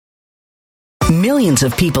Millions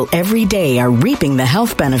of people every day are reaping the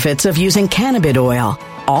health benefits of using cannabis oil,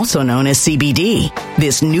 also known as CBD.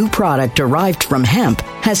 This new product derived from hemp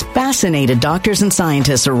has fascinated doctors and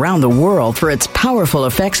scientists around the world for its powerful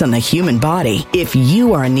effects on the human body. If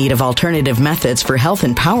you are in need of alternative methods for health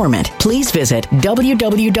empowerment, please visit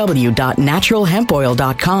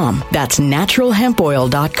www.naturalhempoil.com. That's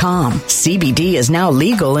naturalhempoil.com. CBD is now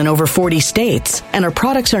legal in over 40 states, and our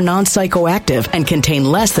products are non-psychoactive and contain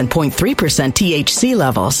less than 0.3% THC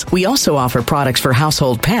levels. We also offer products for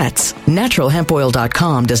household pets.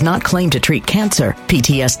 Naturalhempoil.com does not claim to treat cancer,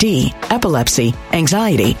 PTSD, epilepsy,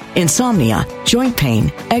 anxiety, insomnia, joint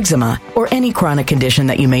pain, eczema, or any chronic condition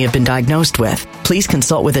that you may have been diagnosed with. Please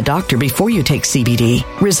consult with a doctor before you take CBD.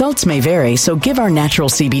 Results may vary, so give our natural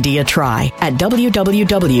CBD a try at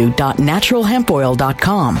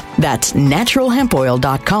www.naturalhempoil.com. That's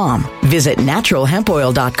naturalhempoil.com. Visit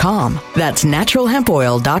naturalhempoil.com. That's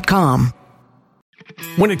naturalhempoil.com.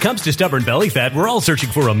 When it comes to stubborn belly fat, we're all searching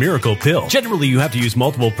for a miracle pill. Generally, you have to use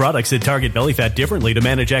multiple products that target belly fat differently to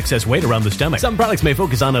manage excess weight around the stomach. Some products may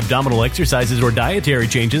focus on abdominal exercises or dietary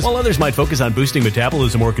changes, while others might focus on boosting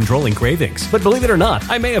metabolism or controlling cravings. But believe it or not,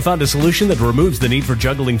 I may have found a solution that removes the need for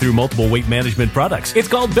juggling through multiple weight management products. It's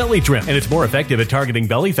called Belly Trim, and it's more effective at targeting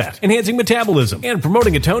belly fat, enhancing metabolism, and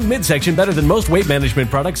promoting a toned midsection better than most weight management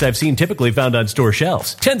products I've seen typically found on store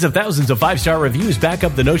shelves. Tens of thousands of 5-star reviews back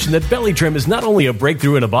up the notion that Belly Trim is not only a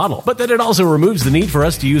breakthrough in a bottle, but that it also removes the need for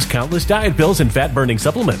us to use countless diet pills and fat-burning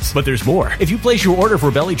supplements. But there's more. If you place your order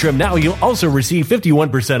for Belly Trim now, you'll also receive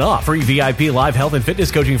 51% off, free VIP live health and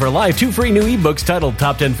fitness coaching for life, 2 free new ebooks titled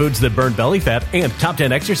Top 10 Foods That Burn Belly Fat and Top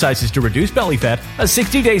 10 Exercises to Reduce Belly Fat, a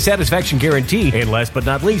 60-day satisfaction guarantee, and last but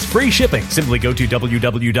not least, free shipping. Simply go to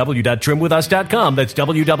www.trimwithus.com. That's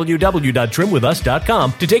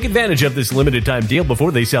www.trimwithus.com to take advantage of this limited time deal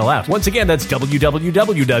before they sell out. Once again, that's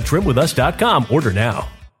www.trimwithus.com. Order now.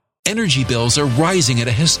 Energy bills are rising at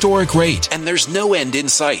a historic rate, and there's no end in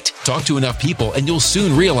sight. Talk to enough people, and you'll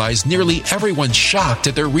soon realize nearly everyone's shocked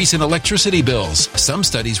at their recent electricity bills. Some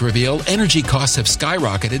studies reveal energy costs have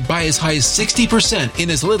skyrocketed by as high as 60%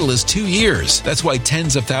 in as little as 2 years. That's why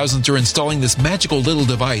tens of thousands are installing this magical little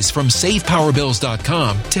device from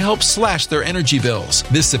SavePowerBills.com to help slash their energy bills.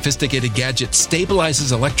 This sophisticated gadget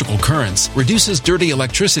stabilizes electrical currents, reduces dirty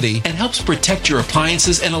electricity, and helps protect your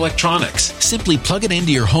appliances and electronics. Simply plug it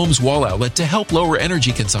into your home's wall outlet to help lower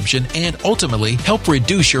energy consumption and ultimately help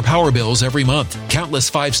reduce your power bills every month.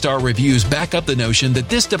 Countless 5-star reviews back up the notion that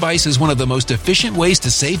this device is one of the most efficient ways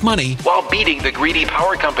to save money while beating the greedy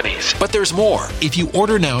power companies. But there's more. If you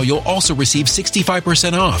order now, you'll also receive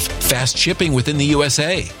 65% off, fast shipping within the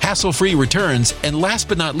USA, hassle-free returns, and last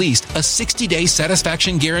but not least, a 60-day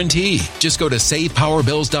satisfaction guarantee. Just go to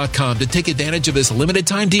SavePowerBills.com to take advantage of this limited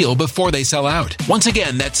time deal before they sell out. Once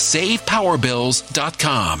again, that's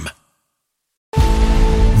SavePowerBills.com.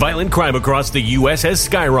 Violent crime across the U.S. has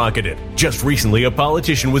skyrocketed. Just recently, a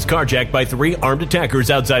politician was carjacked by 3 armed attackers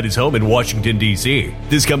outside his home in Washington, D.C.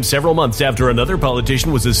 This comes several months after another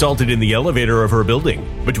politician was assaulted in the elevator of her building.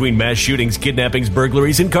 Between mass shootings, kidnappings,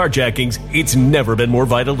 burglaries, and carjackings, it's never been more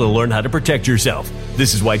vital to learn how to protect yourself.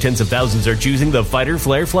 This is why tens of thousands are choosing the Fighter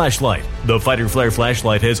Flare flashlight. The Fighter Flare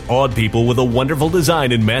flashlight has awed people with a wonderful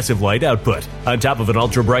design and massive light output. On top of an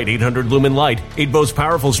ultra-bright 800-lumen light, it boasts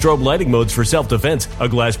powerful strobe lighting modes for self-defense, a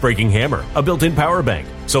glass-breaking hammer, a built-in power bank,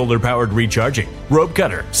 solar-powered recharging, rope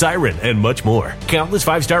cutter, siren, and much more. Countless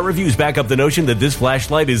 5-star reviews back up the notion that this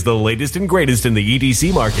flashlight is the latest and greatest in the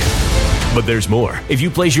EDC market. But there's more. If you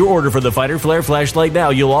place your order for the Fighter Flare flashlight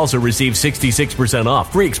now, you'll also receive 66%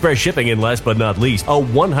 off, free express shipping, and last but not least, a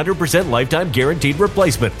 100% lifetime guaranteed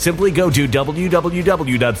replacement. Simply go to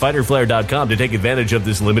www.fighterflare.com to take advantage of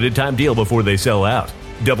this limited time deal before they sell out.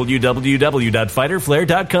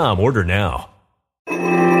 www.fighterflare.com. Order now.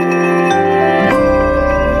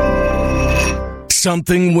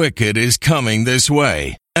 Something wicked is coming this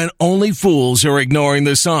way, and only fools are ignoring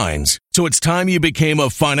the signs. So it's time you became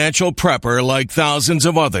a financial prepper like thousands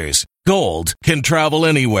of others. Gold can travel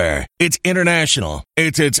anywhere. It's international.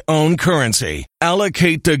 It's its own currency.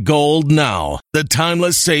 Allocate to gold now, the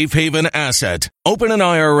timeless safe haven asset. Open an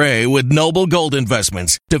IRA with Noble Gold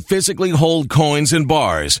Investments to physically hold coins and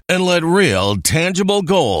bars and let real, tangible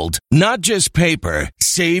gold, not just paper,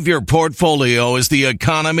 Save your portfolio as the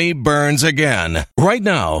economy burns again. Right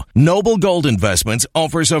now, Noble Gold Investments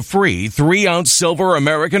offers a free 3-ounce silver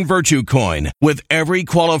American Virtue coin with every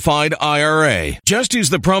qualified IRA. Just use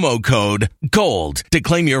the promo code GOLD to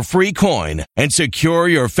claim your free coin and secure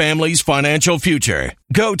your family's financial future.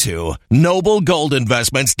 Go to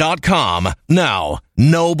noblegoldinvestments.com now.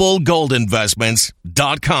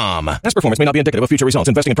 noblegoldinvestments.com. Past performance may not be indicative of future results.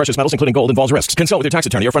 Investing in precious metals, including gold, involves risks. Consult with your tax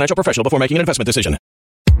attorney or financial professional before making an investment decision.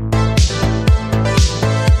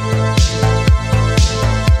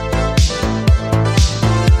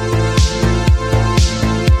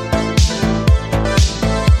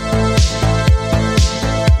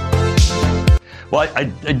 Well, I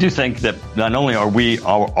do think that not only are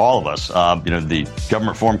all of us, the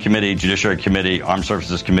Government Reform Committee, Judiciary Committee, Armed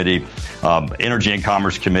Services Committee, Energy and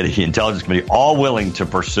Commerce Committee, Intelligence Committee, all willing to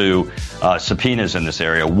pursue subpoenas in this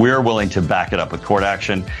area. We're willing to back it up with court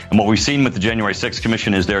action. And what we've seen with the January 6th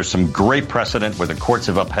Commission is there's some great precedent where the courts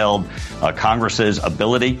have upheld Congress's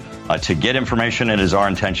ability to get information. It is our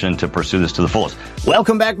intention to pursue this to the fullest.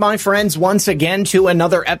 Welcome back, my friends, once again to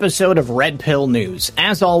another episode of Red Pill News.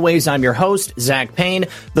 As always, I'm your host, Zach Payne,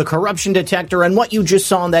 the corruption detector, and what you just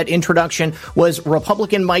saw in that introduction was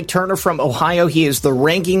Republican Mike Turner from Ohio. He is the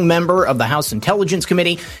ranking member of the House Intelligence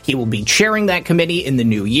Committee. He will be chairing that committee in the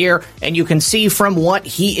new year, and you can see from what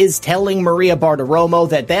he is telling Maria Bartiromo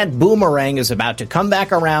that boomerang is about to come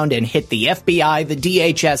back around and hit the FBI, the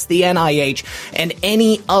DHS, the NIH, and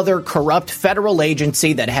any other corrupt federal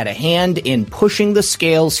agency that had a hand in pushing the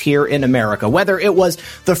scales here in America, whether it was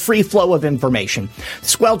the free flow of information,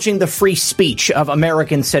 squelching the free speech of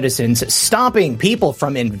American citizens, stopping people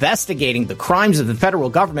from investigating the crimes of the federal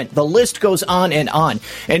government. The list goes on and on.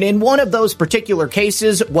 And in one of those particular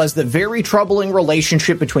cases was the very troubling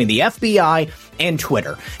relationship between the FBI and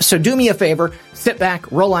Twitter. So do me a favor, sit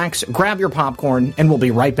back, relax, grab your popcorn, and we'll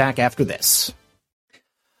be right back after this.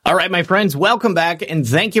 All right, my friends, welcome back, and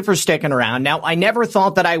thank you for sticking around. Now, I never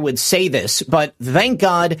thought that I would say this, but thank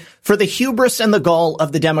God for the hubris and the gall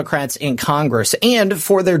of the Democrats in Congress and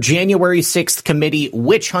for their January 6th committee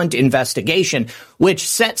witch hunt investigation, which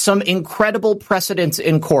set some incredible precedents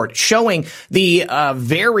in court, showing the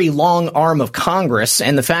very long arm of Congress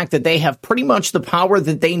and the fact that they have pretty much the power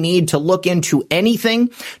that they need to look into anything,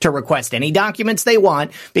 to request any documents they want,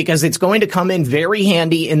 because it's going to come in very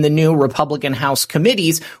handy in the new Republican House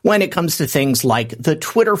committees when it comes to things like the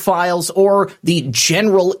Twitter files or the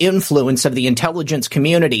general influence of the intelligence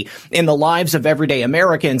community in the lives of everyday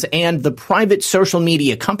Americans and the private social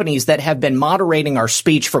media companies that have been moderating our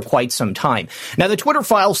speech for quite some time. Now, the Twitter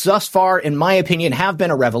files thus far, in my opinion, have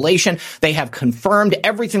been a revelation. They have confirmed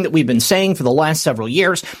everything that we've been saying for the last several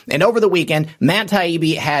years. And over the weekend, Matt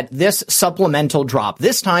Taibbi had this supplemental drop.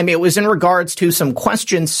 This time, it was in regards to some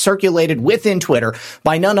questions circulated within Twitter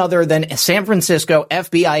by none other than San Francisco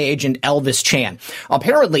FBI agent Elvis Chan.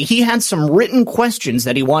 Apparently, he had some written questions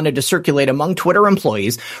that he wanted to circulate among Twitter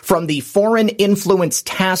employees from the Foreign Influence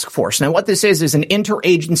Task Force. Now, what this is an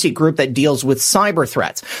interagency group that deals with cyber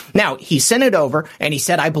threats. Now, he sent it over and he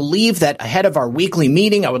said, I believe that ahead of our weekly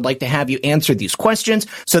meeting, I would like to have you answer these questions.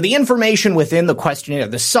 So the information within the questionnaire,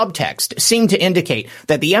 the subtext, seemed to indicate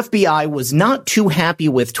that the FBI was not too happy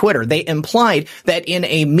with Twitter. They implied that in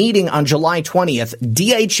a meeting on July 20th,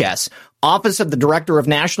 DHS, Office of the Director of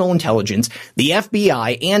National Intelligence, the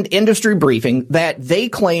FBI, and Industry Briefing, that they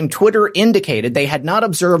claim Twitter indicated they had not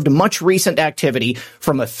observed much recent activity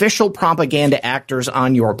from official propaganda actors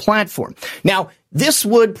on your platform. Now, this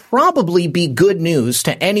would probably be good news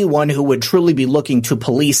to anyone who would truly be looking to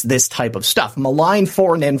police this type of stuff. Malign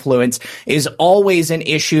foreign influence is always an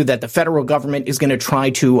issue that the federal government is going to try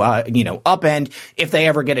to, upend if they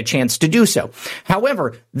ever get a chance to do so.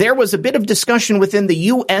 However, there was a bit of discussion within the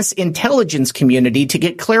U.S. intelligence community to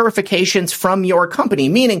get clarifications from your company,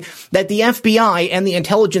 meaning that the FBI and the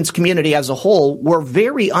intelligence community as a whole were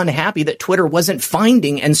very unhappy that Twitter wasn't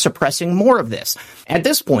finding and suppressing more of this. At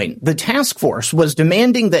this point, the task force was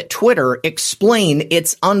demanding that Twitter explain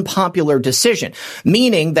its unpopular decision,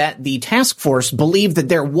 meaning that the task force believed that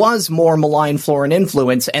there was more malign foreign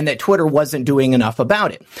influence and that Twitter wasn't doing enough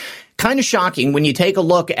about it. Kind of shocking when you take a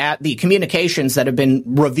look at the communications that have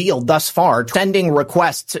been revealed thus far, sending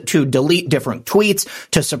requests to delete different tweets,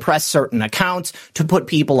 to suppress certain accounts, to put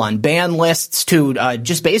people on ban lists, to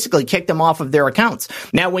just basically kick them off of their accounts.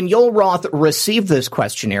 Now, when Yoel Roth received this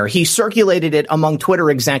questionnaire, he circulated it among Twitter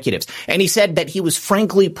executives, and he said that he was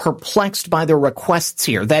frankly perplexed by the requests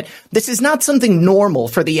here, that this is not something normal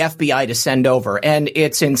for the FBI to send over, and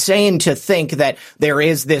it's insane to think that there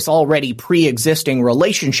is this already pre-existing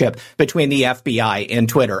relationship between the FBI and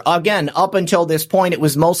Twitter. Again, up until this point, it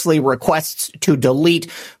was mostly requests to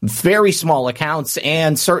delete very small accounts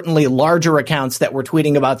and certainly larger accounts that were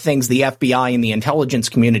tweeting about things the FBI and the intelligence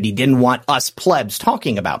community didn't want us plebs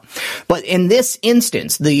talking about. But in this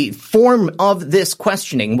instance, the form of this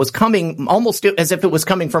questioning was coming almost as if it was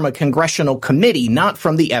coming from a congressional committee, not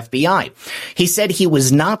from the FBI. He said he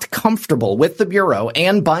was not comfortable with the Bureau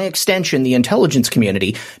and, by extension, the intelligence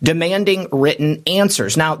community demanding written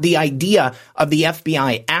answers. Now, the idea of the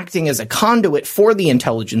FBI acting as a conduit for the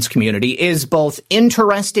intelligence community is both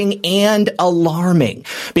interesting and alarming,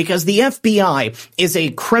 because the FBI is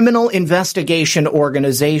a criminal investigation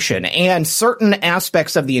organization, and certain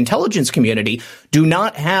aspects of the intelligence community do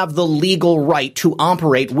not have the legal right to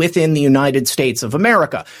operate within the United States of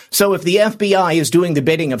America. So if the FBI is doing the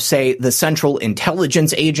bidding of, say, the Central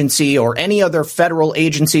Intelligence Agency or any other federal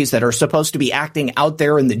agencies that are supposed to be acting out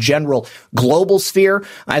there in the general global sphere,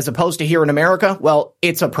 as opposed to here in America, well,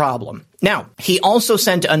 it's a problem. Now, he also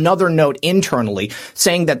sent another note internally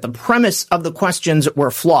saying that the premise of the questions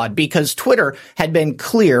were flawed because Twitter had been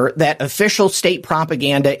clear that official state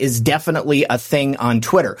propaganda is definitely a thing on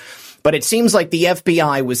Twitter. But it seems like the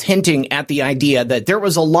FBI was hinting at the idea that there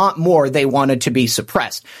was a lot more they wanted to be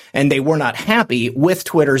suppressed, and they were not happy with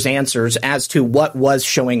Twitter's answers as to what was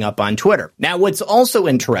showing up on Twitter. Now, what's also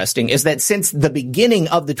interesting is that since the beginning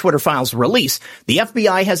of the Twitter files release, the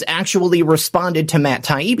FBI has actually responded to Matt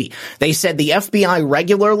Taibbi. They said the FBI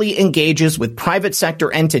regularly engages with private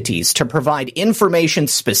sector entities to provide information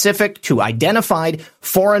specific to identified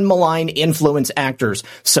foreign malign influence actors,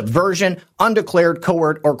 subversion, undeclared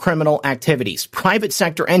covert or criminal activities. Private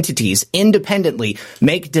sector entities independently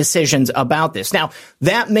make decisions about this. Now,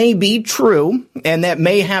 that may be true, and that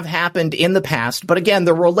may have happened in the past, but again,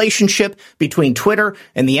 the relationship between Twitter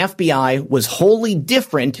and the FBI was wholly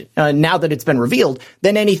different now that it's been revealed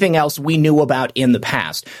than anything else we knew about in the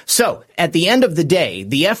past. So, at the end of the day,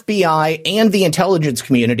 the FBI and the intelligence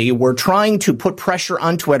community were trying to put pressure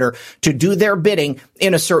on Twitter to do their bidding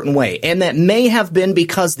in a certain way, and that may have been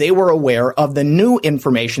because they were aware of the new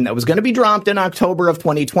information that was going to be dropped in October of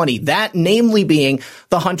 2020, that namely being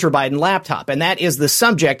the Hunter Biden laptop. And that is the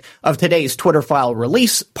subject of today's Twitter file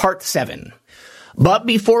release, Part 7. But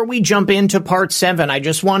before we jump into Part 7, I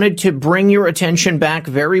just wanted to bring your attention back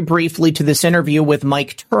very briefly to this interview with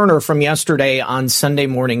Mike Turner from yesterday on Sunday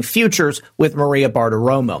Morning Futures with Maria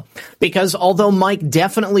Bartiromo. Because although Mike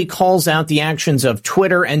definitely calls out the actions of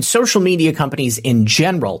Twitter and social media companies in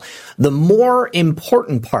general, the more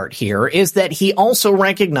important part here is that he also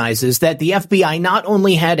recognizes that the FBI not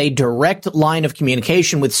only had a direct line of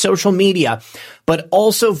communication with social media, but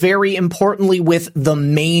also very importantly with the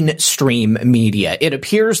mainstream media. It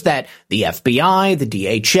appears that the FBI, the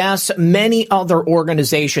DHS, many other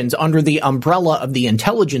organizations under the umbrella of the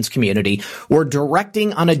intelligence community were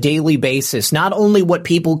directing on a daily basis not only what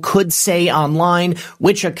people could say online,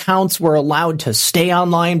 which accounts were allowed to stay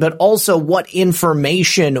online, but also what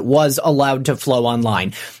information was allowed to flow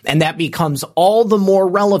online. And that becomes all the more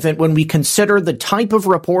relevant when we consider the type of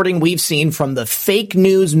reporting we've seen from the fake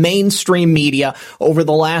news mainstream media over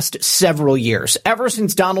the last several years. Ever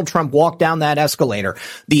since Donald Trump walked down that escalator,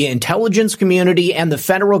 the intelligence community and the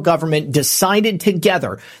federal government decided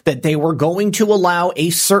together that they were going to allow a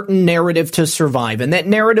certain narrative to survive. And that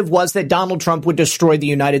narrative was that Donald Trump would destroy the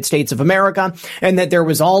United States of America and that there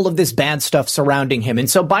was all of this bad stuff surrounding him. And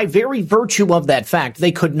so by very virtue of that fact,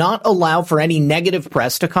 they could not allow for any negative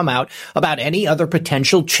press to come out about any other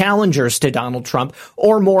potential challengers to Donald Trump,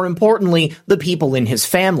 or more importantly, the people in his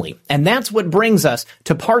family. And that's what brings us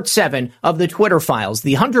to Part 7 of the Twitter files,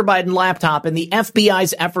 the Hunter Biden laptop and the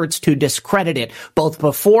FBI's efforts to discredit it both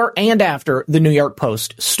before and after the New York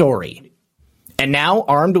Post story. And now,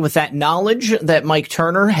 armed with that knowledge that Mike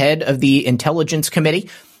Turner, head of the Intelligence Committee,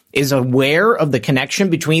 is aware of the connection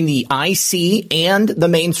between the IC and the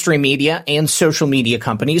mainstream media and social media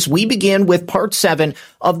companies, we begin with Part 7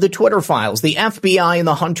 of the Twitter files, the FBI and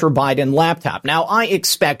the Hunter Biden laptop. Now, I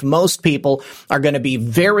expect most people are going to be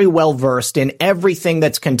very well versed in everything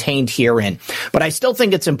that's contained herein, but I still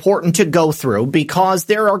think it's important to go through because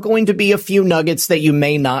there are going to be a few nuggets that you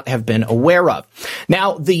may not have been aware of.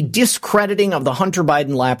 Now, the discrediting of the Hunter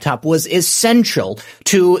Biden laptop was essential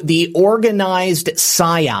to the organized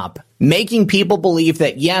PSYOP making people believe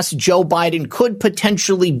that, yes, Joe Biden could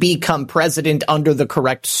potentially become president under the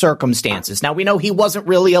correct circumstances. Now, we know he wasn't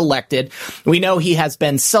really elected. We know he has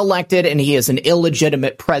been selected and he is an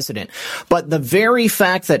illegitimate president. But the very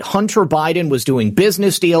fact that Hunter Biden was doing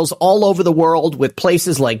business deals all over the world with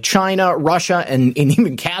places like China, Russia, and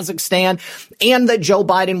even Kazakhstan, and that Joe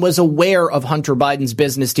Biden was aware of Hunter Biden's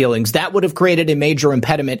business dealings, that would have created a major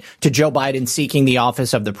impediment to Joe Biden seeking the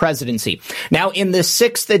office of the presidency. Now, in the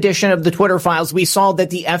 6th edition of the Twitter Files, we saw that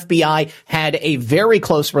the FBI had a very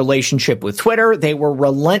close relationship with Twitter. They were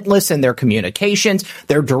relentless in their communications,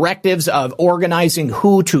 their directives of organizing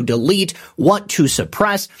who to delete, what to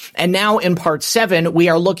suppress. And now in part 7, we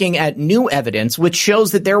are looking at new evidence which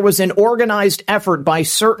shows that there was an organized effort by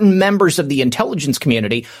certain members of the intelligence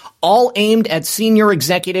community, all aimed at senior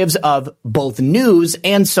executives of both news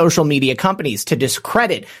and social media companies, to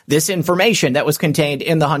discredit this information that was contained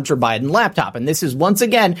in the Hunter Biden laptop. And this is once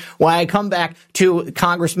again why I come back to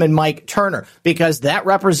Congressman Mike Turner, because that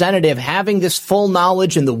representative having this full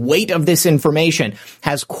knowledge and the weight of this information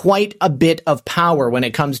has quite a bit of power when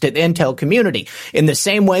it comes to the intel community. In the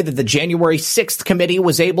same way that the January 6th committee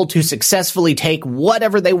was able to successfully take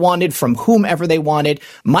whatever they wanted from whomever they wanted,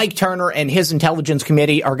 Mike Turner and his intelligence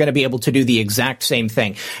committee are going to be able to do the exact same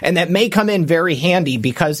thing. And that may come in very handy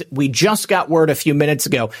because we just got word a few minutes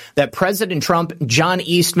ago that President Trump, John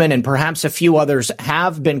Eastman, and perhaps a few others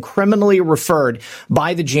have been criminally referred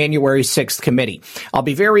by the January 6th committee. I'll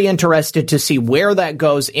be very interested to see where that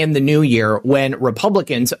goes in the new year when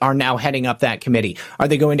Republicans are now heading up that committee. Are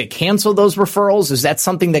they going to cancel those referrals? Is that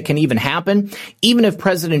something that can even happen? Even if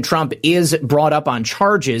President Trump is brought up on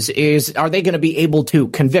charges, are they going to be able to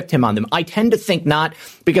convict him on them? I tend to think not,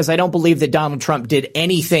 because I don't believe that Donald Trump did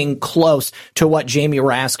anything close to what Jamie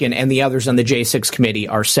Raskin and the others on the J6 committee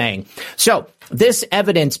are saying. So this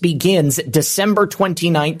evidence begins December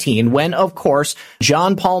 2019 when, of course,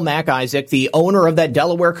 John Paul Mac Isaac, the owner of that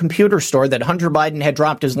Delaware computer store that Hunter Biden had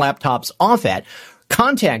dropped his laptops off at,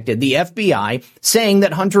 contacted the FBI saying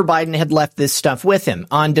that Hunter Biden had left this stuff with him.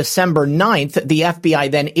 On December 9th, the FBI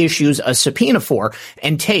then issues a subpoena for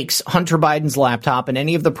and takes Hunter Biden's laptop and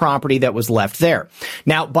any of the property that was left there.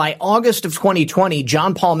 Now, by August of 2020,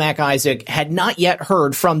 John Paul Mac Isaac had not yet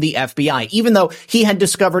heard from the FBI, even though he had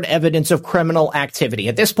discovered evidence of criminal activity.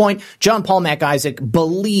 At this point, John Paul Mac Isaac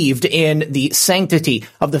believed in the sanctity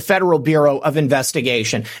of the Federal Bureau of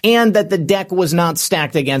Investigation and that the deck was not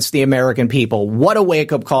stacked against the American people. What a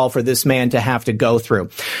wake-up call for this man to have to go through.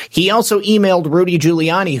 He also emailed Rudy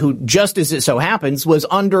Giuliani, who, just as it so happens, was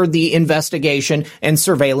under the investigation and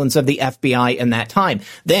surveillance of the FBI in that time.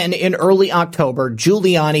 Then, in early October,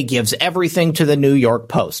 Giuliani gives everything to the New York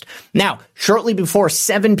Post. Now, shortly before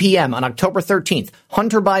 7 p.m. on October 13th,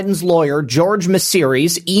 Hunter Biden's lawyer, George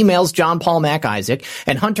Mesiris, emails John Paul Mac Isaac,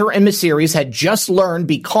 and Hunter and Mesiris had just learned,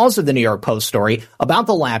 because of the New York Post story, about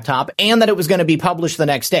the laptop and that it was going to be published the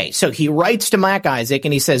next day. So he writes to Mac Isaac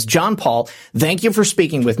and he says, John Paul, thank you for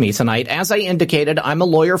speaking with me tonight. As I indicated, I'm a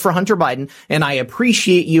lawyer for Hunter Biden, and I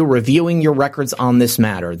appreciate you reviewing your records on this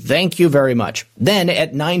matter. Thank you very much. Then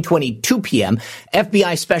at 9:22 p.m.,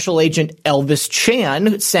 FBI Special Agent Elvis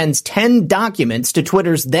Chan sends 10 documents to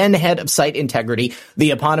Twitter's then head of site integrity,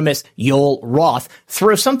 the eponymous Yoel Roth,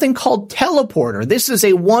 through something called Teleporter. This is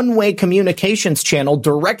a one-way communications channel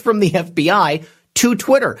direct from the FBI to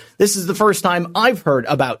Twitter. This is the first time I've heard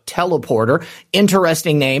about Teleporter.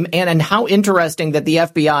 Interesting name, and how interesting that the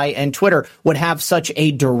FBI and Twitter would have such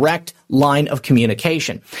a direct line of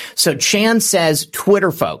communication. So Chan says,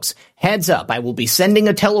 Twitter folks, heads up, I will be sending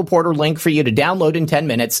a Teleporter link for you to download in 10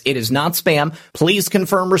 minutes. It is not spam. Please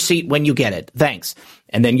confirm receipt when you get it. Thanks.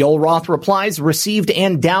 And then Yoel Roth replies, received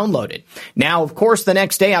and downloaded. Now, of course, the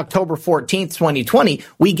next day, October 14th, 2020,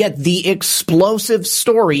 we get the explosive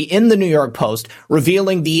story in the New York Post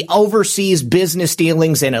revealing the overseas business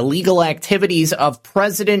dealings and illegal activities of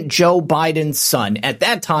President Joe Biden's son. At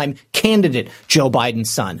that time, candidate Joe Biden's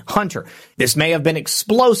son, Hunter. This may have been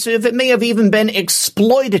explosive. It may have even been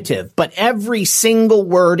exploitative, but every single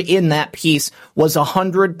word in that piece was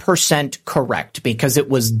 100% correct because it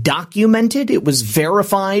was documented, it was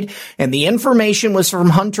verified, and the information was from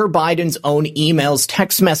Hunter Biden's own emails,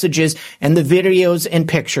 text messages, and the videos and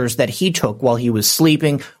pictures that he took while he was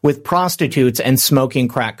sleeping with prostitutes and smoking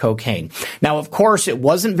crack cocaine. Now, of course, it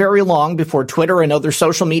wasn't very long before Twitter and other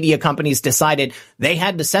social media companies decided they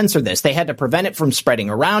had to censor this. They had to prevent it from spreading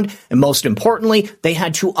around, And most importantly, they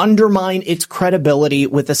had to undermine its credibility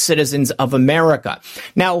with the citizens of America.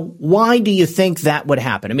 Now, why do you think that would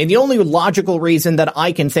happen? I mean, the only logical reason that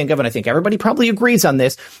I can think of, and I think everybody probably agrees on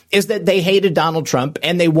this, is that they hated Donald Trump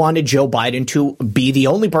and they wanted Joe Biden to be the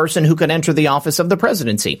only person who could enter the office of the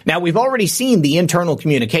presidency. Now, we've already seen the internal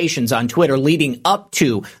communications on Twitter leading up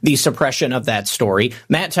to the suppression of that story.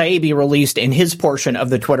 Matt Taibbi released in his portion of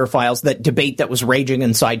the Twitter files that debate that was raging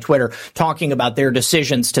inside Twitter, talking about their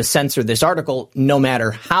decisions to censor this article, no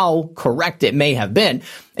matter how correct it may have been.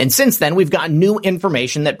 And since then, we've got new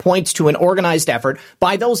information that points to an organized effort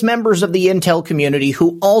by those members of the intel community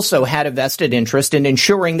who also had a vested interest in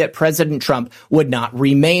ensuring that President Trump would not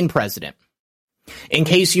remain president. In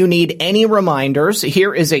case you need any reminders,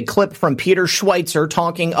 here is a clip from Peter Schweitzer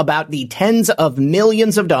talking about the tens of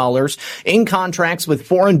millions of dollars in contracts with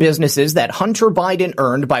foreign businesses that Hunter Biden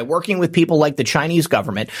earned by working with people like the Chinese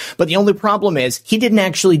government. But the only problem is he didn't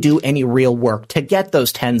actually do any real work to get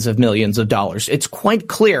those tens of millions of dollars. It's quite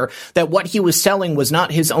clear that what he was selling was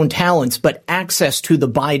not his own talents, but access to the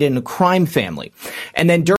Biden crime family. And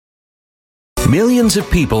then Millions of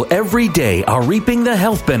people every day are reaping the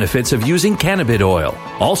health benefits of using cannabis oil,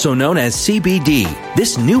 also known as CBD.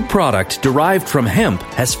 This new product derived from hemp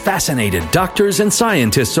has fascinated doctors and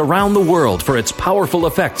scientists around the world for its powerful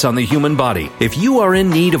effects on the human body. If you are in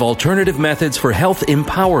need of alternative methods for health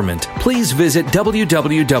empowerment, please visit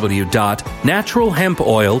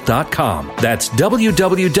www.naturalhempoil.com. That's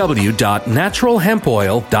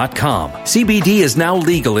www.naturalhempoil.com. CBD is now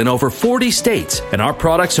legal in over 40 states, and our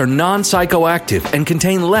products are non-psychoactive and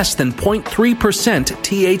contain less than 0.3%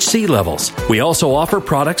 THC levels. We also offer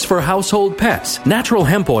products for household pets.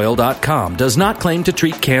 NaturalHempOil.com does not claim to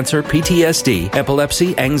treat cancer, PTSD,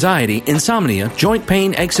 epilepsy, anxiety, insomnia, joint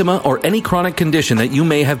pain, eczema, or any chronic condition that you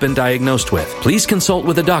may have been diagnosed with. Please consult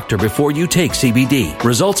with a doctor before you take CBD.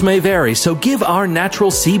 Results may vary, so give our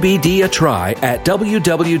natural CBD a try at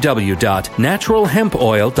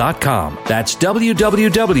www.naturalhempoil.com. That's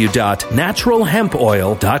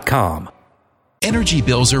www.naturalhempoil.com. Energy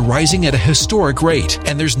bills are rising at a historic rate,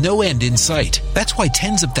 and there's no end in sight. That's why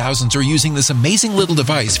tens of thousands are using this amazing little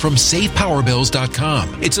device from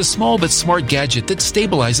SavePowerBills.com. It's a small but smart gadget that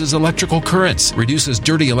stabilizes electrical currents, reduces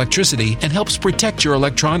dirty electricity, and helps protect your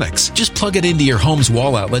electronics. Just plug it into your home's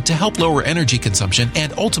wall outlet to help lower energy consumption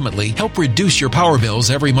and ultimately help reduce your power bills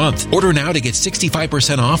every month. Order now to get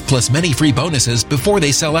 65% off plus many free bonuses before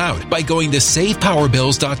they sell out by going to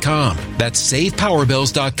SavePowerBills.com. That's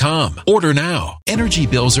SavePowerBills.com. Order now. Energy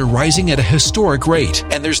bills are rising at a historic rate,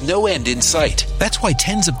 and there's no end in sight. That's why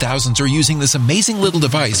tens of thousands are using this amazing little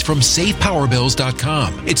device from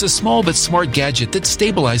SavePowerBills.com. It's a small but smart gadget that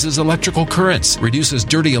stabilizes electrical currents, reduces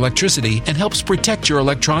dirty electricity, and helps protect your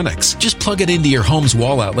electronics. Just plug it into your home's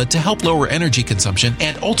wall outlet to help lower energy consumption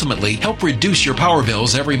and ultimately help reduce your power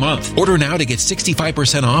bills every month. Order now to get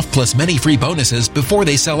 65% off plus many free bonuses before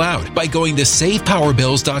they sell out by going to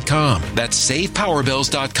SavePowerBills.com. That's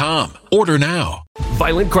SavePowerBills.com. Order now.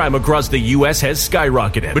 Violent crime across the U.S. has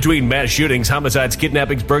skyrocketed. Between mass shootings, homicides,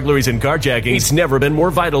 kidnappings, burglaries, and carjacking, it's never been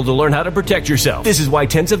more vital to learn how to protect yourself. This is why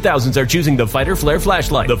tens of thousands are choosing the Fighter Flare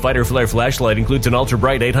flashlight. The Fighter Flare flashlight includes an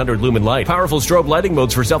ultra-bright 800 lumen light, powerful strobe lighting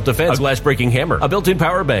modes for self-defense, a glass-breaking hammer, a built-in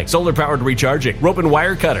power bank, solar-powered recharging, rope and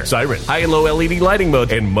wire cutter, siren, high and low LED lighting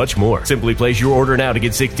mode, and much more. Simply place your order now to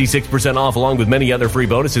get 66% off along with many other free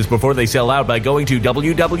bonuses before they sell out by going to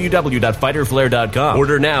www.fighterflare.com.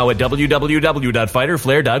 Order now at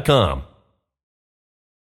www.fighterflare.com.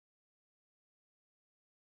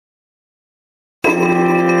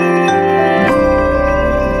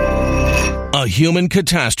 A human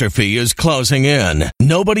catastrophe is closing in.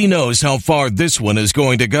 Nobody knows how far this one is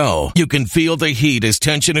going to go. You can feel the heat as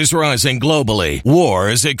tension is rising globally. War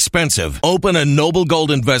is expensive. Open a Noble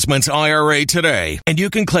Gold Investments IRA today, and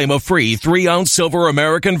you can claim a free 3-ounce silver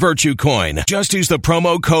American Virtue coin. Just use the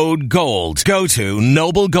promo code GOLD. Go to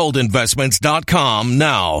noblegoldinvestments.com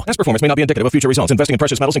now. Past performance may not be indicative of future results. Investing in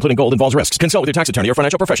precious metals, including gold, involves risks. Consult with your tax attorney or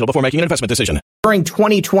financial professional before making an investment decision. During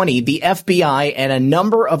 2020, the FBI and a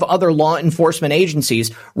number of other law enforcement agencies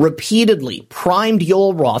repeatedly primed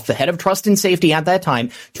Yoel Roth, the head of trust and safety at that time,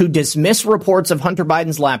 to dismiss reports of Hunter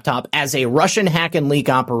Biden's laptop as a Russian hack and leak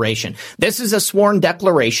operation. This is a sworn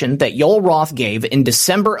declaration that Yoel Roth gave in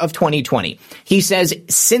December of 2020. He says,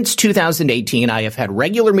 since 2018, I have had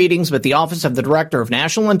regular meetings with the Office of the Director of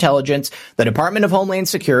National Intelligence, the Department of Homeland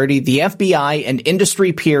Security, the FBI, and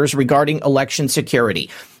industry peers regarding election security.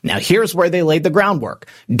 Now, here's where they laid the groundwork.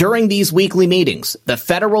 During these weekly meetings, the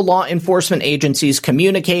federal law enforcement agencies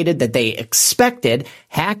communicated that they expected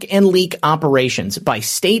hack and leak operations by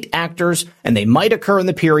state actors, and they might occur in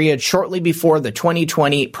the period shortly before the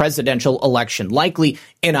 2020 presidential election, likely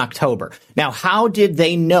in October. Now, how did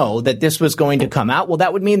they know that this was going to come out? Well,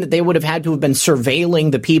 that would mean that they would have had to have been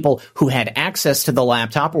surveilling the people who had access to the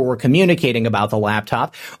laptop or were communicating about the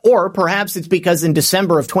laptop. Or perhaps it's because in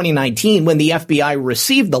December of 2019, when the FBI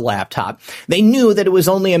received the laptop, they knew that it was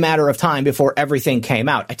only a matter of time before everything came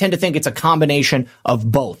out. I tend to think it's a combination of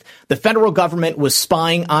both. The federal government was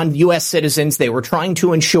spying on U.S. citizens. They were trying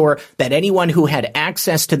to ensure that anyone who had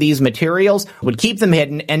access to these materials would keep them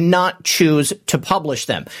hidden and not choose to publish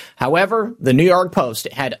them. However, the New York Post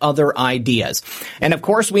had other ideas. And of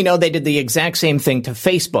course, we know they did the exact same thing to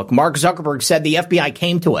Facebook. Mark Zuckerberg said the FBI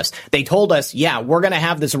came to us. They told us, yeah, we're going to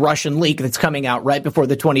have this Russian leak that's coming out right before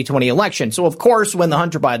the 2020 election. So, of course, when the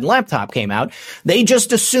Hunter Biden laptop came out, they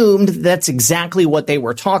just assumed that's exactly what they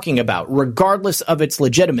were talking about, regardless of its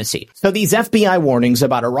legitimacy. So these FBI warnings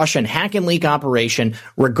about a Russian hack and leak operation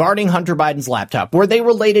regarding Hunter Biden's laptop, were they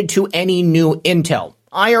related to any new intel?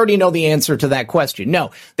 I already know the answer to that question.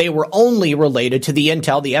 No, they were only related to the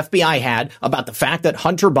intel the FBI had about the fact that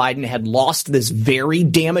Hunter Biden had lost this very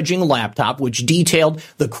damaging laptop, which detailed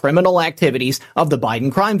the criminal activities of the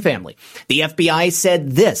Biden crime family. The FBI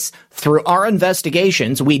said this: through our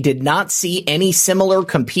investigations, we did not see any similar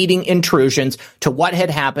competing intrusions to what had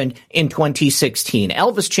happened in 2016.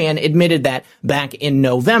 Elvis Chan admitted that back in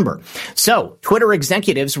November. So, Twitter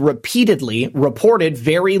executives repeatedly reported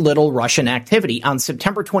very little Russian activity. On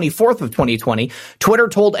September 24th of 2020, Twitter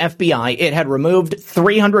told FBI it had removed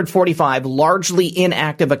 345 largely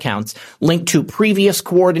inactive accounts linked to previous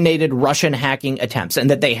coordinated Russian hacking attempts, and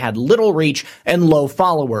that they had little reach and low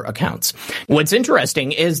follower accounts. What's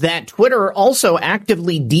interesting is that Twitter also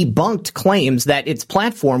actively debunked claims that its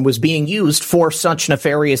platform was being used for such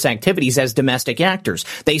nefarious activities as domestic actors.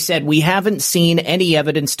 They said, we haven't seen any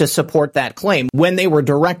evidence to support that claim, when they were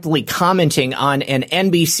directly commenting on an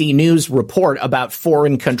NBC News report about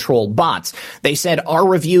foreign-controlled bots. They said, our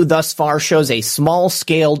review thus far shows a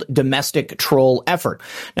small-scaled domestic troll effort.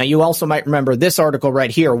 Now, you also might remember this article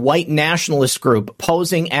right here. White nationalist group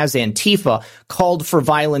posing as Antifa called for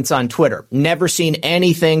violence on Twitter. Never seen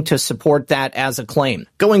anything to support that as a claim.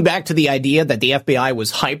 Going back to the idea that the FBI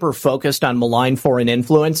was hyper-focused on malign foreign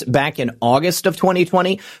influence, back in August of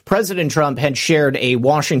 2020, President Trump had shared a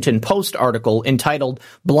Washington Post article entitled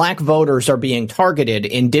 "Black Voters Are Being Targeted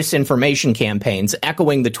in Disinformation Campaigns,"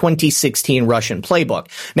 echoing the 2016 Russian playbook.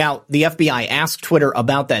 Now, the FBI asked Twitter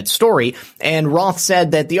about that story, and Roth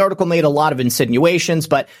said that the article made a lot of insinuations,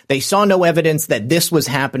 but they saw no evidence that this was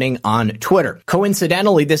happening on Twitter.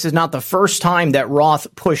 Coincidentally, this is not the first time that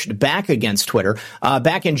Roth pushed back against Twitter.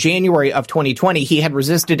 Back in January of 2020, he had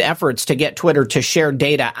resisted efforts to get Twitter to share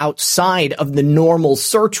data outside of the normal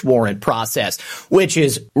search warrant process, which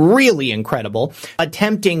is really incredible,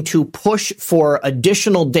 attempting to push for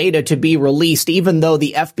additional data to be released, even though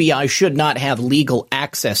the FBI should not have legal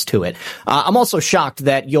access to it. I'm also shocked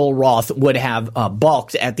that Yoel Roth would have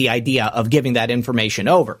balked at the idea of giving that information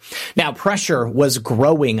over. Now, pressure was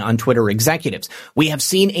growing on Twitter executives. We have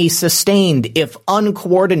seen a sustained, if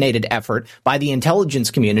uncoordinated, effort by the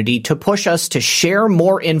intelligence community to push us to share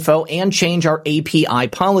more info and change our API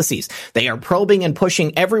policies. They are probing and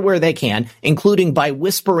pushing everywhere they can, including by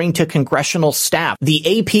whispering to congressional staff.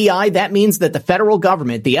 The API, that means that the federal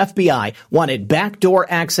government, the FBI, wanted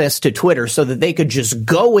backdoor access to Twitter so that they could just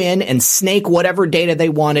go in and snake whatever data they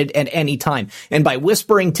wanted at any time. And by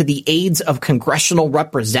whispering to the aides of congressional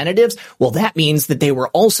representatives, well, that means that they were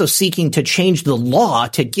also seeking to change the law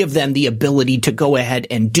to give them the ability to go ahead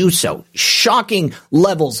and do so. Shocking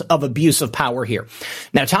levels of abuse of power here.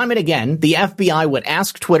 Now, time and again, the FBI would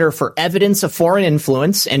ask Twitter for evidence of foreign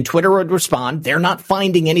influence, and Twitter would respond, they're not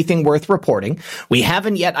finding anything worth reporting. We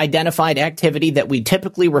haven't yet identified activity that we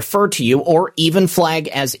typically refer to you or even flag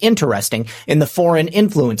as interesting in the foreign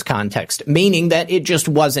influence context, meaning that it just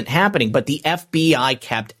wasn't happening. But the FBI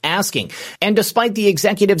kept asking. And despite the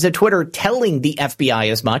executives at Twitter telling the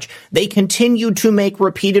FBI as much, they continued to make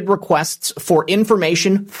repeated requests for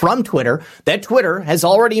information from Twitter that Twitter has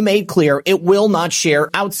already made clear it will not share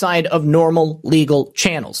outside of normal legal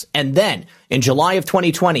channels. And then, in July of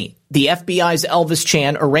 2020, the FBI's Elvis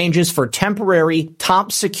Chan arranges for temporary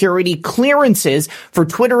top security clearances for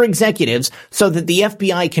Twitter executives so that the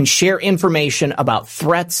FBI can share information about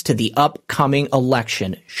threats to the upcoming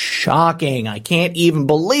election. Shocking. I can't even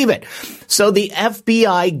believe it. So the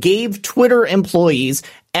FBI gave Twitter employees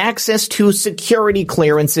access to security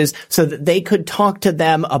clearances so that they could talk to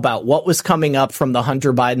them about what was coming up from the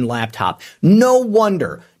Hunter Biden laptop. No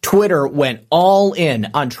wonder Twitter went all in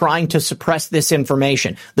on trying to suppress this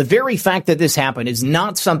information. The very fact that this happened is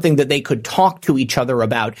not something that they could talk to each other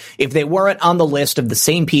about if they weren't on the list of the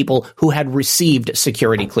same people who had received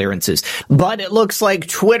security clearances. But it looks like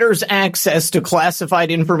Twitter's access to classified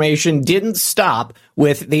information didn't stop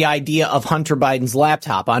with the idea of Hunter Biden's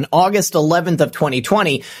laptop. On August 11th of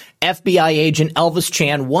 2020, FBI agent Elvis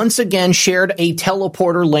Chan once again shared a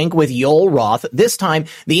teleporter link with Yoel Roth. This time,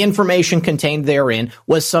 the information contained therein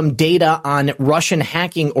was some data on Russian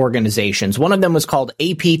hacking organizations. One of them was called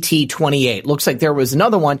APT28. Looks like there was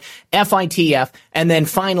another one, FITF, and then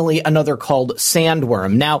finally another called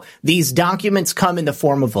Sandworm. Now, these documents come in the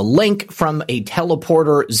form of a link from a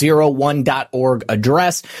teleporter01.org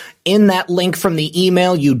address. In that link from the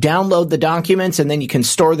email, you download the documents and then you can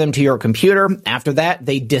store them to your computer. After that,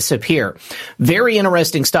 they disappear. Very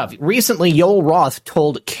interesting stuff. Recently, Yoel Roth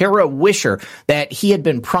told Kara Wisher that he had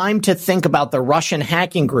been primed to think about the Russian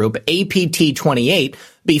hacking group APT28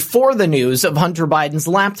 before the news of Hunter Biden's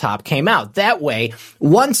laptop came out. That way,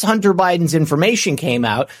 once Hunter Biden's information came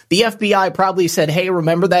out, the FBI probably said, hey,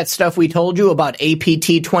 remember that stuff we told you about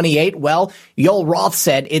APT28? Well, Yoel Roth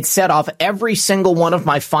said it set off every single one of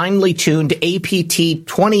my finely tuned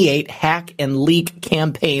APT28 hack and leak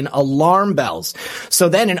campaign alarm bells. So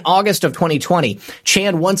then in August of 2020,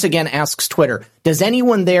 Chan once again asks Twitter, does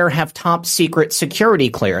anyone there have top secret security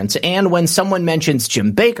clearance? And when someone mentions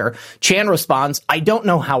Jim Baker, Chan responds, I don't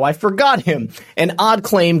know how I forgot him. An odd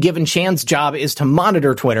claim given Chan's job is to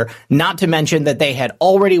monitor Twitter, not to mention that they had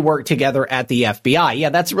already worked together at the FBI. Yeah,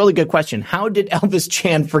 that's a really good question. How did Elvis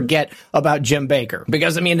Chan forget about Jim Baker?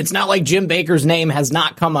 Because, I mean, it's not like Jim Baker's name has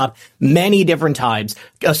not come up many different times,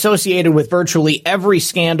 associated with virtually every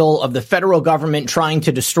scandal of the federal government trying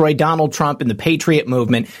to destroy Donald Trump and the Patriot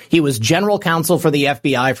movement. He was general counsel for the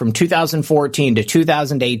FBI from 2014 to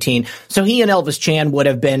 2018, so he and Elvis Chan would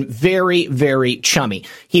have been very, very chummy.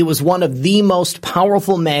 He was one of the most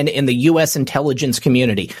powerful men in the U.S. intelligence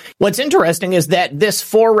community. What's interesting is that this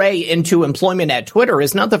foray into employment at Twitter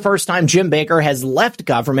is not the first time Jim Baker has left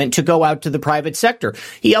government to go out to the private sector.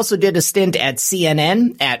 He also did a stint at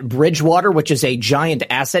CNN, at Bridgewater, which is a giant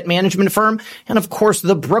asset management firm, and of course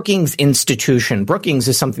the Brookings Institution. Brookings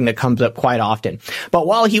is something that comes up quite often. But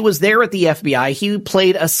while he was there at the FBI, he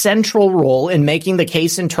played a central role in making the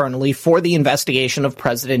case internally for the investigation of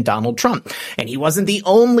President Donald Trump. And he wasn't the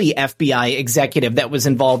only FBI executive that was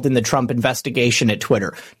involved in the Trump investigation at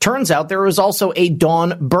Twitter. Turns out there was also a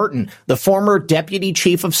Dawn Burton, the former deputy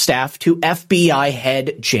chief of staff to FBI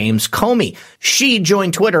head James Comey. She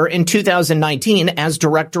joined Twitter in 2019 as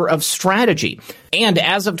director of strategy. And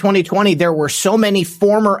as of 2020, there were so many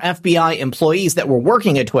former FBI employees that were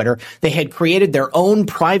working at Twitter, they had created their own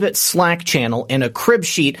private Slack channel and a crib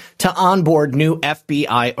sheet to onboard new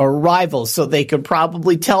FBI arrivals so they could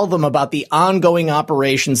probably tell them about the ongoing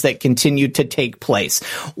operations that continued to take place.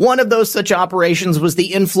 One of those such operations was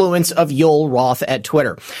the influence of Yoel Roth at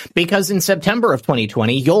Twitter. Because in September of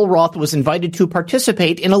 2020, Yoel Roth was invited to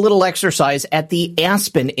participate in a little exercise at the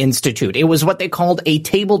Aspen Institute. It was what they called a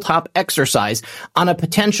tabletop exercise on a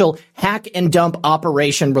potential hack and dump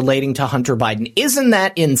operation relating to Hunter Biden. Isn't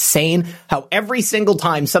that insane? How every single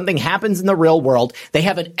time something happens in the real world, they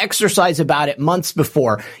have an exercise about it months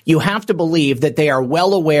before. You have to believe that they are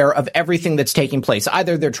well aware of everything that's taking place.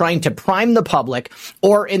 Either they're trying to prime the public,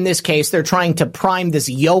 or in this case, they're trying to prime this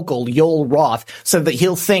yokel, Yoel Roth, so that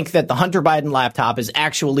he'll think that the Hunter Biden laptop is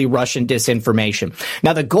actually Russian disinformation.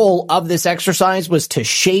 Now, the goal of this exercise was to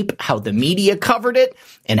shape how the media covered it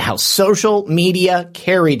and how social media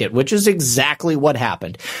carried it, which is exactly what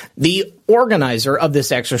happened. The organizer of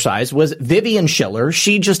this exercise was Vivian Schiller.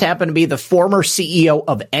 She just happened to be the former CEO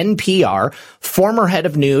of NPR, former head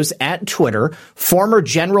of news at Twitter, former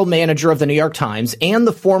general manager of the New York Times, and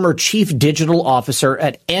the former chief digital officer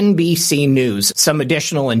at NBC News. Some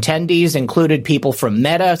additional attendees included people from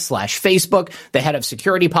Meta/Facebook, the head of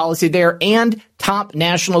security policy there, and top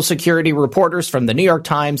national security reporters from the New York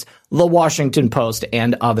Times, the Washington Post,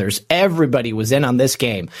 and others. Everybody was in on this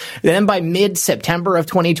game. Then by mid-September of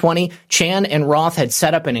 2020, Chan and Roth had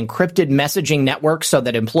set up an encrypted messaging network so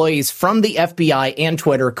that employees from the FBI and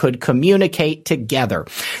Twitter could communicate together.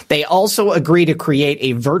 They also agreed to create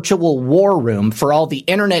a virtual war room for all the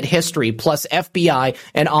internet history plus FBI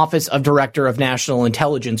and Office of Director of National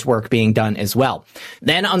Intelligence work being done as well.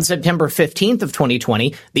 Then on September 15th of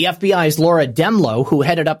 2020, the FBI's Laura Demlow, who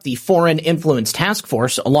headed up the Foreign Influence Task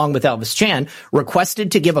Force along with Elvis Chan,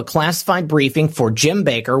 requested to give a classified briefing for Jim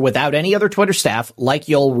Baker without any other Twitter staff like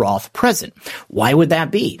Yoel Roth present. Why would that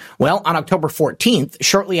be? Well, on October 14th,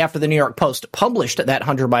 shortly after the New York Post published that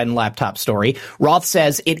Hunter Biden laptop story, Roth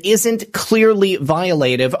says it isn't clearly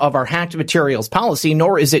violative of our hacked materials policy,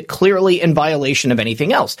 nor is it clearly in violation of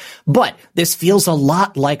anything else. But this feels a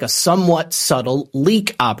lot like a somewhat subtle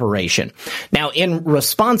leak operation. Now, in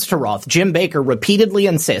response to Roth, Jim Baker repeatedly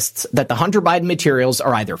insists that the Hunter Biden materials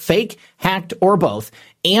are either fake, hacked, or both,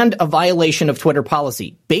 and a violation of Twitter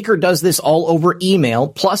policy. Baker does this all over email,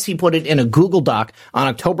 plus he put it in a Google Doc on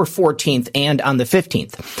October 14th and on the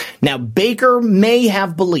 15th. Now, Baker may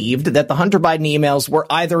have believed that the Hunter Biden emails were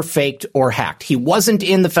either faked or hacked. He wasn't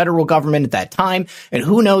in the federal government at that time, and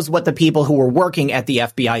who knows what the people who were working at the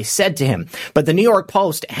FBI said to him. But the New York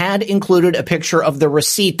Post had included a picture of the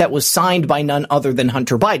receipt that was signed by none other than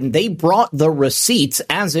Hunter Biden. They brought the receipts,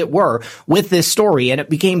 as it were, with this story, and it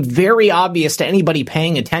became very obvious to anybody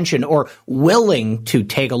paying attention or willing to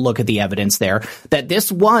take a look at the evidence there that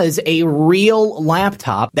this was a real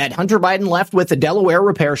laptop that Hunter Biden left with a Delaware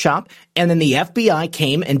repair shop, and then the FBI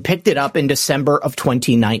came and picked it up in December of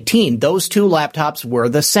 2019. Those two laptops were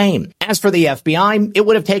the same. As for the FBI, it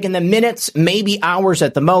would have taken them minutes, maybe hours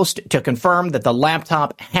at the most, to confirm that the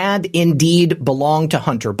laptop had indeed belonged to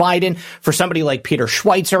Hunter Biden. For somebody like Peter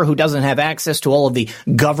Schweitzer, who doesn't have access to all of the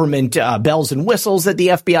government bells and whistles that the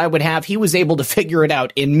FBI would have, he was able to figure it out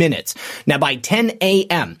in minutes. Now, by 10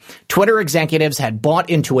 a.m., Twitter executives had bought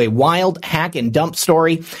into a wild hack and dump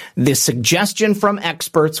story. The suggestion from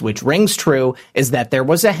experts, which rings true, is that there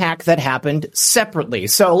was a hack that happened separately.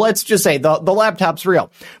 So let's just say the laptop's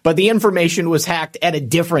real, but the information was hacked at a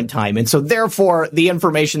different time. And so therefore, the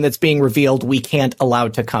information that's being revealed, we can't allow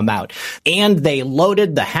to come out. And they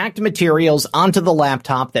loaded the hacked materials onto the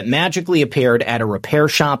laptop that magically appeared at a repair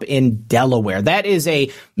shop in Delaware. That is a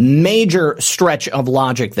major stretch of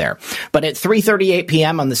logic there. But at 3:38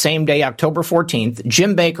 p.m. on the same day, October 14th,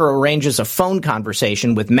 Jim Baker arranges a phone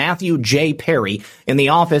conversation with Matthew J. Perry in the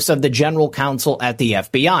office of the general counsel at the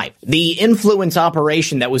FBI. The influence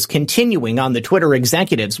operation that was continuing on the Twitter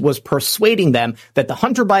executives was persuading them that the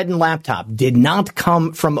Hunter Biden laptop did not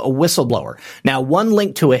come from a whistleblower. Now, one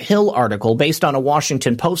link to a Hill article based on a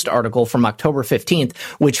Washington Post article from October 15th,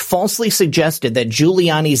 which falsely suggested that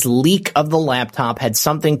Giuliani's leak of the laptop had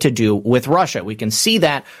something to do with Russia. We can see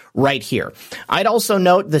that right here. I'd also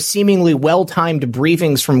note the seemingly well-timed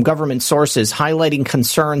briefings from government sources highlighting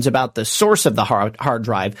concerns about the source of the hard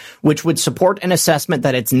drive, which would support an assessment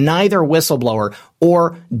that it's neither whistleblower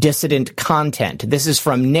or dissident content. This is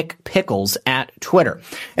from Nick Pickles at Twitter.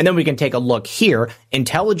 And then we can take a look here.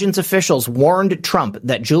 Intelligence officials warned Trump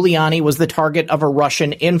that Giuliani was the target of a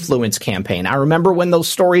Russian influence campaign. I remember when those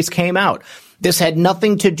stories came out. This had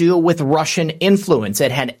nothing to do with Russian influence.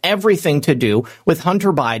 It had everything to do with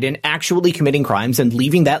Hunter Biden actually committing crimes and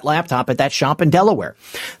leaving that laptop at that shop in Delaware.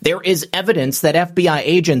 There is evidence that FBI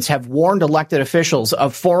agents have warned elected officials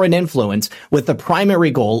of foreign influence with the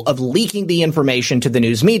primary goal of leaking the information to the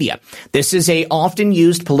news media. This is a often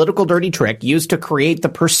used political dirty trick used to create the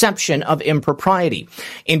perception of impropriety.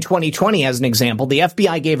 In 2020, as an example, the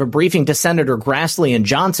FBI gave a briefing to Senator Grassley and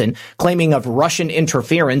Johnson claiming of Russian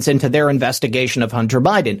interference into their investigation of Hunter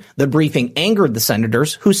Biden. The briefing angered the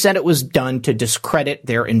senators, who said it was done to discredit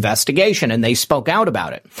their investigation, and they spoke out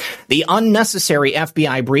about it. The unnecessary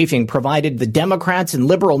FBI briefing provided the Democrats and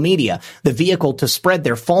liberal media the vehicle to spread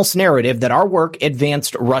their false narrative that our work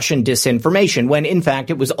advanced Russian disinformation, when in fact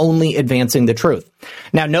it was only advancing the truth.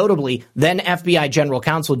 Now, notably, then FBI General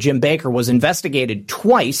Counsel Jim Baker was investigated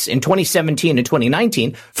twice in 2017 and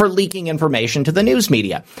 2019 for leaking information to the news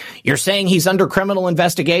media. You're saying he's under criminal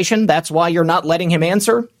investigation? That's why you're not letting him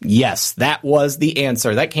answer? Yes, that was the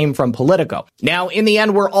answer. That came from Politico. Now, in the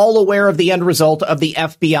end, we're all aware of the end result of the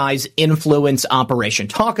FBI's influence operation.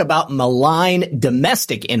 Talk about malign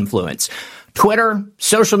domestic influence. Twitter,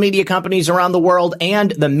 social media companies around the world,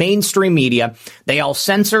 and the mainstream media, they all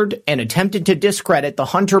censored and attempted to discredit the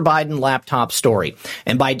Hunter Biden laptop story.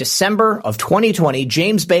 And by December of 2020,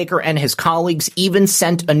 James Baker and his colleagues even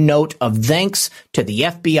sent a note of thanks to the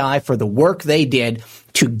FBI for the work they did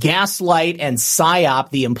to gaslight and psyop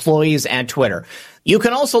the employees at Twitter. You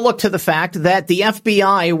can also look to the fact that the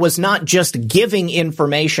FBI was not just giving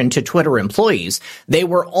information to Twitter employees. They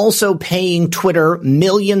were also paying Twitter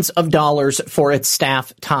millions of dollars for its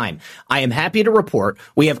staff time. I am happy to report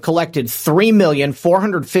we have collected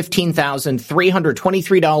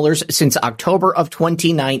 $3,415,323 since October of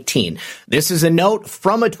 2019. This is a note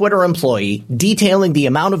from a Twitter employee detailing the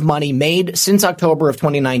amount of money made since October of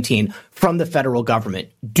 2019 from the federal government.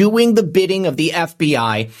 Doing the bidding of the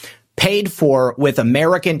FBI paid for with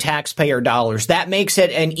American taxpayer dollars. That makes it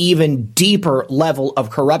an even deeper level of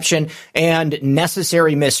corruption and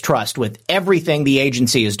necessary mistrust with everything the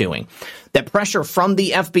agency is doing. That pressure from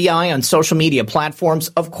the FBI on social media platforms,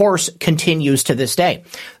 of course, continues to this day.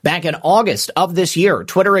 Back in August of this year,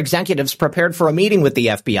 Twitter executives prepared for a meeting with the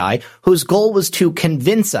FBI whose goal was to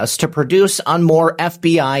convince us to produce on more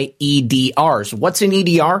FBI EDRs. What's an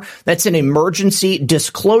EDR? That's an emergency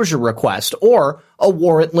disclosure request, or a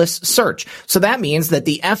warrantless search. So that means that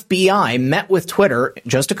the FBI met with Twitter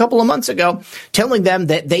just a couple of months ago, telling them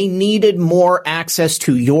that they needed more access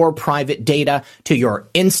to your private data, to your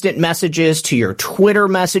instant messages, to your Twitter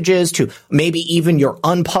messages, to maybe even your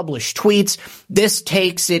unpublished tweets. This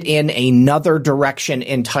takes it in another direction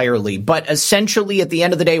entirely. But essentially, at the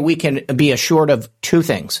end of the day, we can be assured of two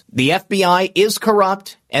things. The FBI is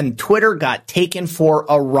corrupt, and Twitter got taken for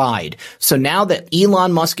a ride. So now that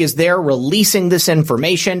Elon Musk is there releasing this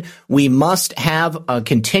information, we must have a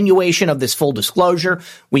continuation of this full disclosure.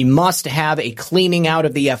 We must have a cleaning out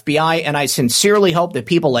of the FBI. And I sincerely hope that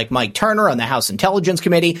people like Mike Turner on the House Intelligence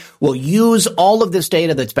Committee will use all of this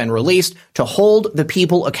data that's been released to hold the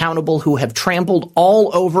people accountable who have trampled all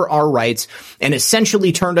over our rights and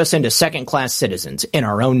essentially turned us into second-class citizens in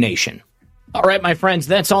our own nation. All right, my friends,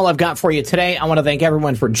 that's all I've got for you today. I want to thank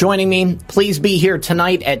everyone for joining me. Please be here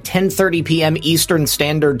tonight at 10:30 p.m. Eastern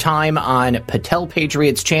Standard Time on Patel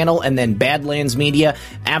Patriots channel and then Badlands Media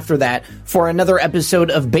after that for another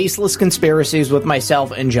episode of Baseless Conspiracies with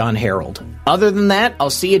myself and John Harold. Other than that, I'll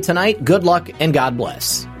see you tonight. Good luck and God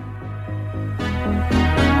bless.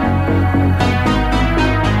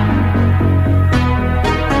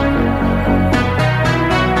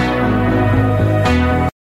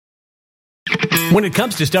 When it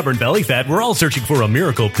comes to stubborn belly fat, we're all searching for a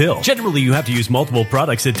miracle pill. Generally, you have to use multiple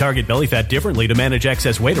products that target belly fat differently to manage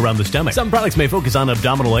excess weight around the stomach. Some products may focus on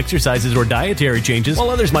abdominal exercises or dietary changes, while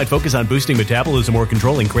others might focus on boosting metabolism or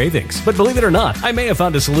controlling cravings. But believe it or not, I may have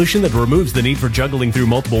found a solution that removes the need for juggling through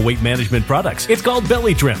multiple weight management products. It's called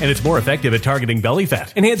Belly Trim, and it's more effective at targeting belly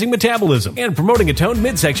fat, enhancing metabolism, and promoting a toned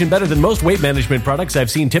midsection better than most weight management products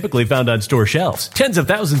I've seen typically found on store shelves. Tens of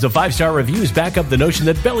thousands of 5-star reviews back up the notion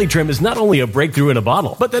that Belly Trim is not only a breakthrough in a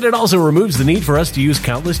bottle, but that it also removes the need for us to use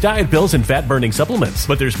countless diet pills and fat-burning supplements.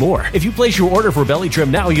 But there's more. If you place your order for Belly Trim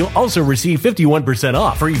now, you'll also receive 51%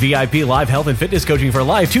 off, free VIP live health and fitness coaching for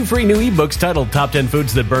life, 2 free new ebooks titled Top 10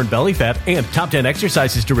 Foods That Burn Belly Fat and Top 10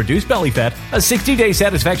 Exercises to Reduce Belly Fat, a 60-day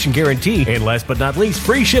satisfaction guarantee, and last but not least,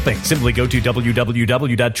 free shipping. Simply go to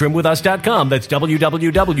www.trimwithus.com. That's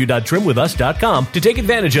www.trimwithus.com to take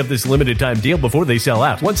advantage of this limited time deal before they sell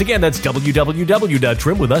out. Once again, that's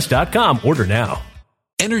www.trimwithus.com. Order now.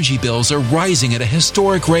 Energy bills are rising at a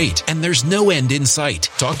historic rate, and there's no end in sight.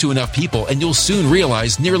 Talk to enough people, and you'll soon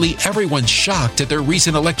realize nearly everyone's shocked at their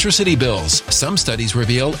recent electricity bills. Some studies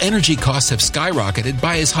reveal energy costs have skyrocketed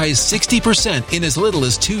by as high as 60% in as little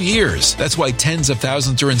as 2 years. That's why tens of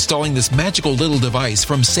thousands are installing this magical little device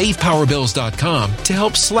from SavePowerBills.com to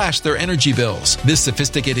help slash their energy bills. This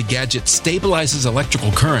sophisticated gadget stabilizes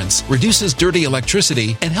electrical currents, reduces dirty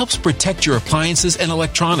electricity, and helps protect your appliances and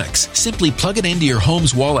electronics. Simply plug it into your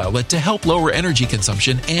home's wall outlet to help lower energy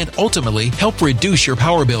consumption and ultimately help reduce your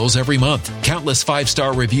power bills every month. Countless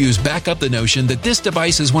 5-star reviews back up the notion that this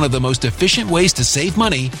device is one of the most efficient ways to save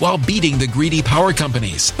money while beating the greedy power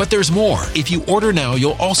companies. But there's more. If you order now,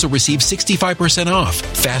 you'll also receive 65% off,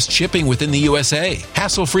 fast shipping within the USA,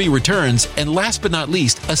 hassle-free returns, and last but not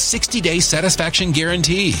least, a 60-day satisfaction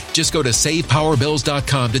guarantee. Just go to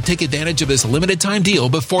SavePowerBills.com to take advantage of this limited time deal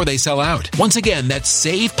before they sell out. Once again, that's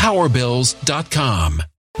SavePowerBills.com.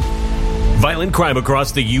 Violent crime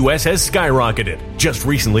across the U.S. has skyrocketed. Just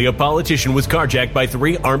recently, a politician was carjacked by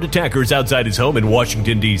 3 armed attackers outside his home in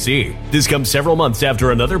Washington, D.C. This comes several months after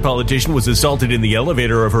another politician was assaulted in the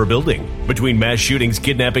elevator of her building. Between mass shootings,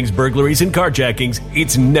 kidnappings, burglaries, and carjackings,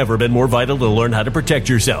 it's never been more vital to learn how to protect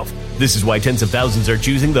yourself. This is why tens of thousands are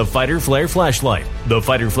choosing the Fighter Flare flashlight. The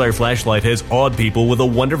Fighter Flare flashlight has awed people with a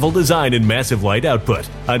wonderful design and massive light output.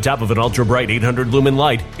 On top of an ultra-bright 800-lumen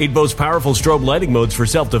light, it boasts powerful strobe lighting modes for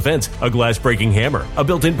self-defense, a glass-breaking hammer, a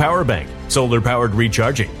built-in power bank, solar-powered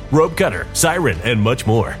recharging, rope cutter, siren, and much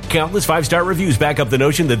more. Countless 5-star reviews back up the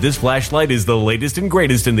notion that this flashlight is the latest and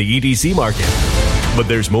greatest in the EDC market. But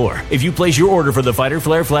there's more. If you place your order for the Fighter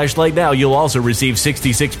Flare flashlight now, you'll also receive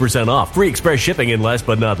 66% off, free express shipping, and last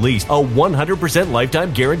but not least, a 100%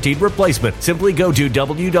 lifetime guaranteed replacement. Simply go to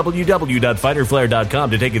www.fighterflare.com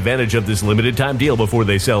to take advantage of this limited time deal before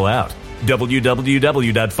they sell out.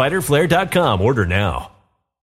 www.fighterflare.com. Order now.